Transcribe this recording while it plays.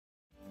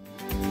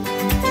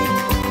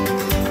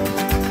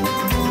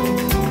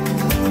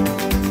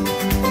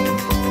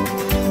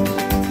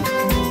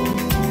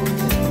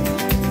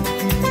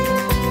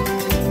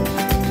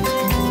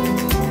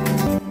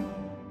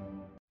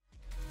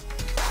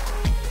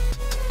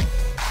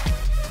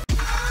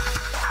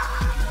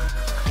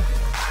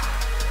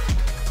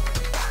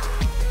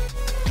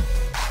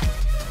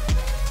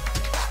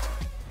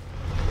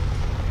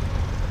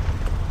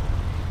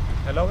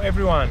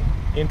everyone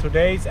in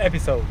today's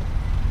episode.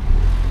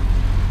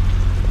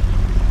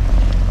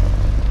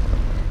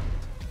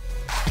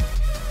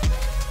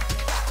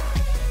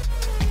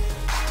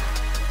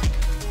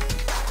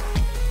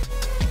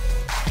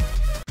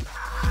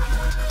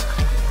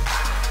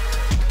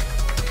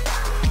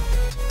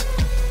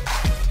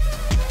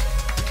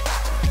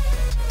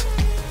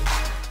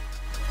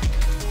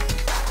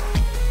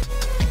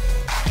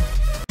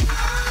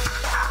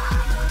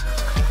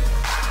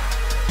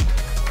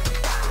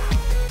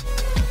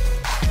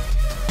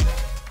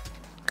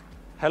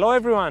 Hello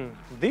everyone,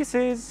 this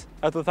is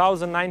a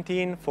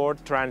 2019 Ford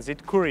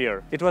Transit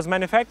Courier. It was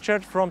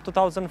manufactured from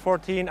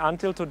 2014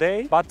 until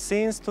today, but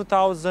since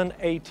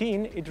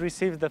 2018 it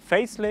received the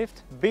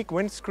facelift, big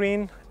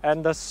windscreen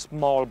and a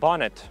small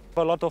bonnet.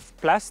 A lot of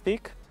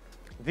plastic.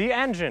 The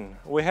engine,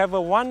 we have a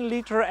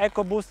 1-liter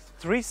EcoBoost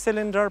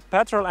 3-cylinder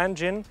petrol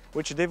engine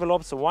which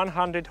develops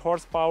 100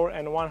 horsepower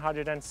and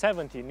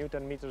 170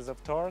 Newton meters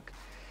of torque,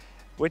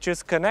 which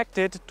is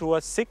connected to a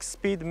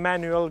 6-speed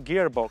manual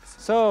gearbox.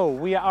 So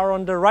we are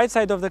on the right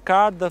side of the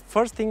car. The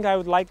first thing I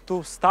would like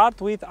to start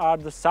with are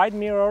the side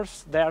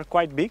mirrors. They are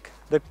quite big.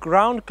 The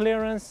ground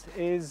clearance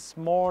is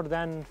more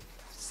than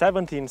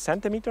 17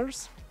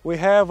 centimeters. We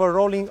have a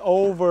rolling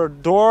over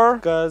door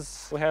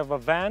because we have a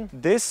van.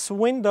 This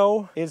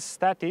window is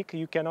static,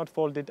 you cannot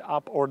fold it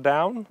up or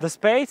down. The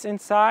space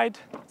inside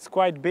is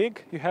quite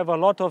big, you have a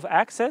lot of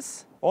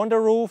access. On the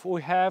roof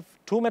we have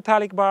 2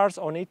 metallic bars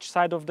on each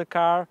side of the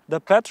car. The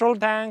petrol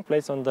tank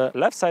placed on the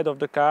left side of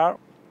the car.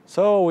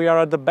 So we are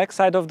at the back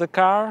side of the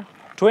car.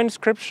 2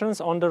 inscriptions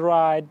on the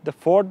right, the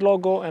Ford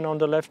logo, and on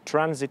the left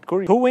Transit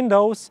Courier. 2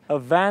 windows, a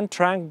van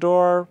trunk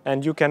door,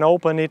 and you can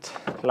open it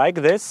like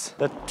this.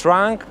 The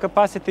trunk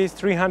capacity is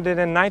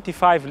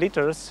 395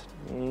 liters.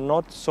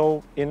 Not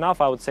so enough,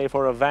 I would say,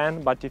 for a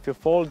van, but if you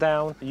fold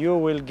down, you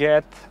will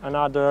get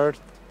another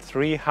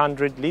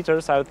 300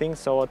 liters, I think,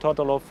 so a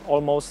total of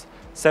almost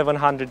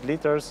 700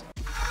 liters.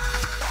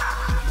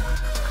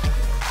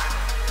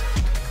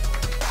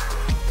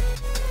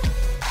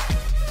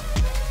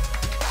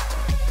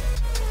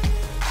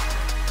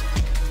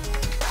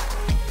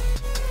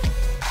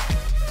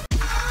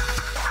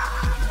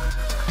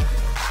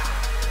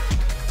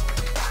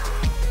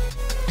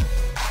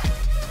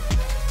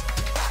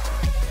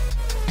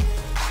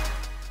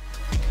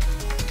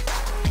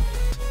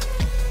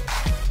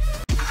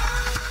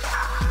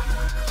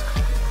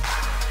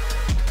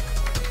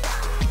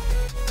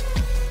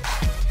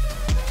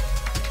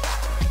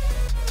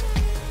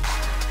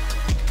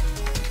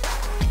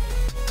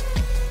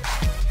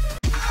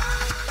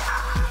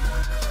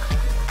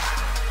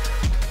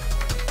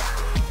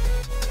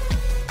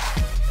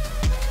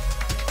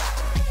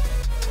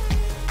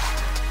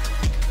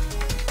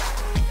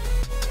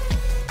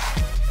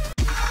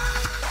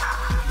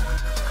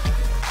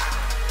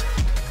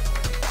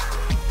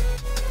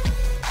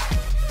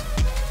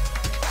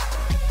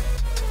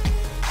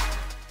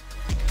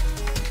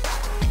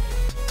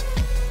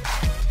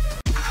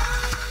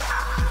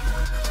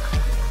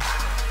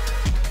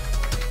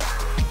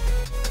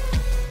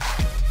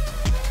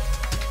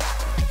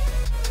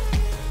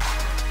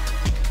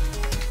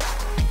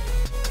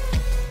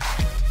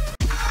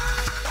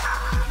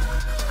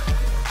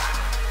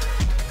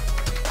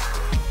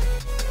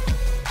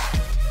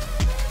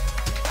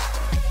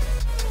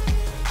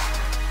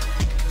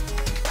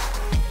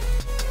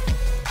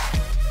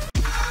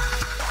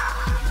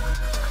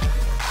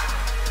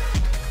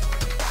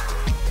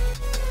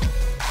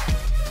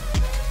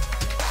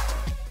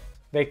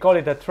 They call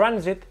it a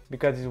Transit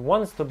because it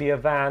wants to be a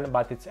van,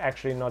 but it's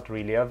actually not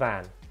really a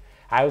van.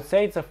 I would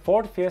say it's a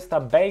Ford Fiesta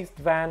based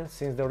van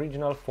since the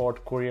original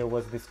Ford Courier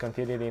was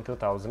discontinued in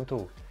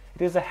 2002.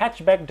 It is a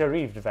hatchback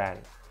derived van.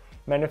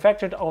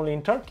 Manufactured only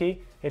in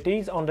Turkey, it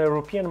is on the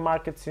European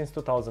market since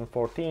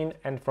 2014,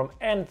 and from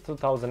end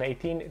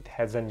 2018 it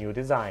has a new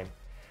design.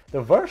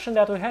 The version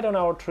that we had on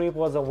our trip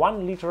was a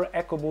 1-liter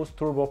EcoBoost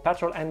turbo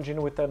petrol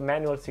engine with a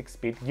manual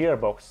 6-speed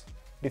gearbox.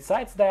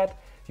 Besides that,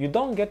 you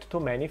don't get too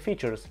many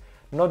features,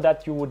 not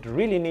that you would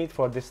really need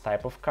for this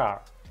type of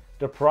car.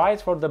 The price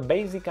for the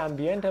basic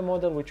Ambiente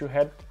model which you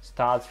had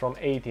starts from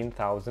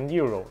 18,000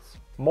 euros.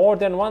 More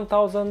than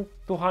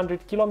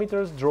 1,200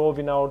 kilometers drove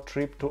in our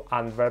trip to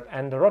Antwerp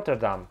and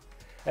Rotterdam.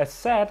 As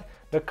said,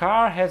 the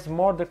car has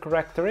more the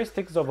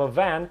characteristics of a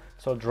van,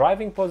 so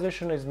driving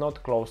position is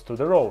not close to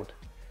the road.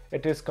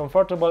 It is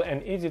comfortable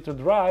and easy to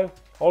drive,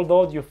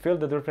 although you feel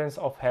the difference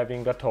of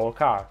having a tall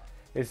car.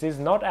 This is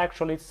not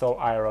actually so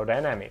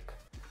aerodynamic.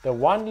 The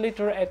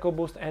 1-liter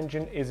EcoBoost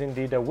engine is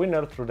indeed a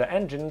winner through the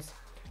engines,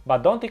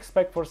 but don't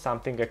expect for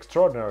something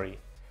extraordinary.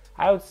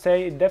 I would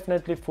say it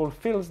definitely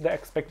fulfills the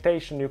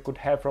expectation you could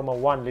have from a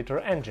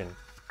 1-liter engine.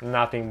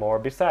 Nothing more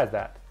besides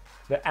that.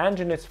 The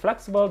engine is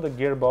flexible, the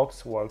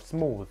gearbox works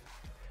smooth.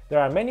 There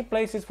are many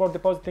places for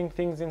depositing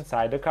things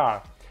inside the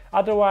car.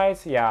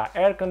 Otherwise, yeah,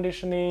 air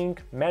conditioning,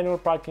 manual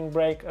parking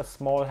brake, a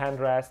small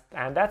handrest,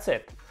 and that's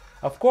it.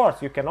 Of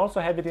course, you can also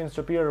have it in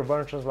superior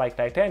versions like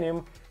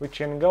titanium, which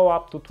can go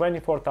up to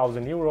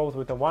 24,000 euros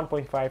with a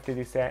 1.5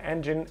 TDCI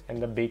engine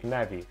and a big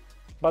navy.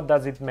 but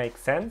does it make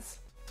sense?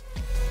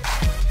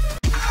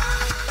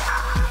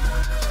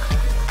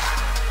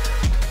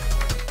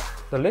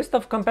 The list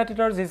of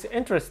competitors is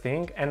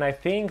interesting, and I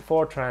think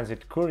Ford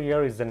Transit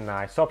Courier is a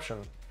nice option.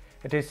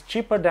 It is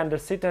cheaper than the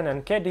Citan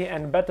and Caddy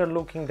and better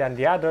looking than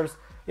the others,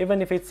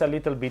 even if it's a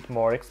little bit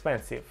more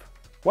expensive.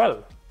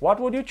 Well, what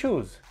would you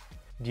choose?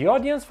 The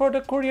audience for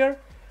the Courier?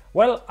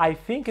 Well, I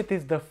think it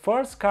is the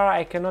first car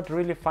I cannot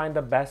really find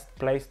the best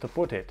place to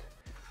put it.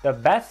 The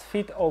best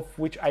fit of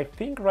which I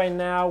think right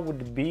now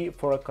would be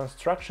for a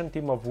construction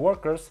team of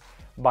workers,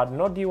 but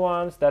not the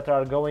ones that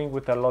are going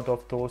with a lot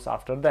of tools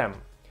after them.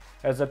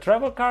 As a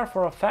travel car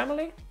for a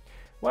family?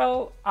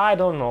 Well, I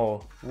don't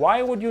know.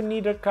 Why would you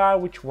need a car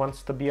which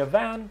wants to be a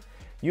van?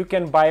 You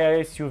can buy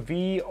a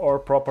SUV or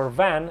proper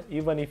van,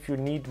 even if you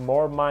need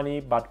more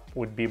money but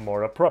would be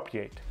more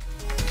appropriate.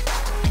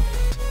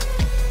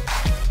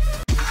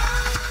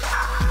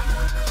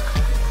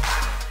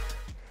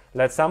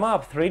 Let's sum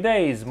up. 3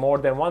 days, more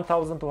than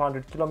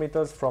 1,200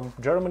 kilometers from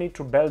Germany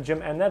to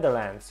Belgium and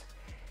Netherlands.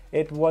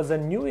 It was a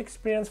new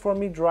experience for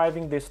me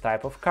driving this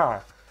type of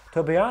car.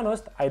 To be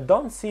honest, I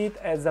don't see it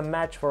as a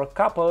match for a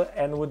couple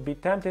and would be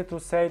tempted to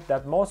say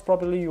that most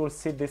probably you will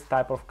see this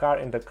type of car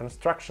in the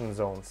construction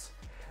zones.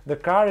 The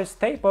car is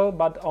stable,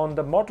 but on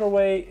the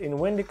motorway in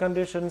windy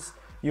conditions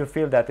you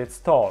feel that it's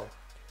tall.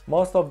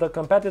 Most of the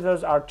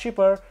competitors are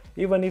cheaper,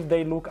 even if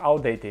they look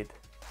outdated.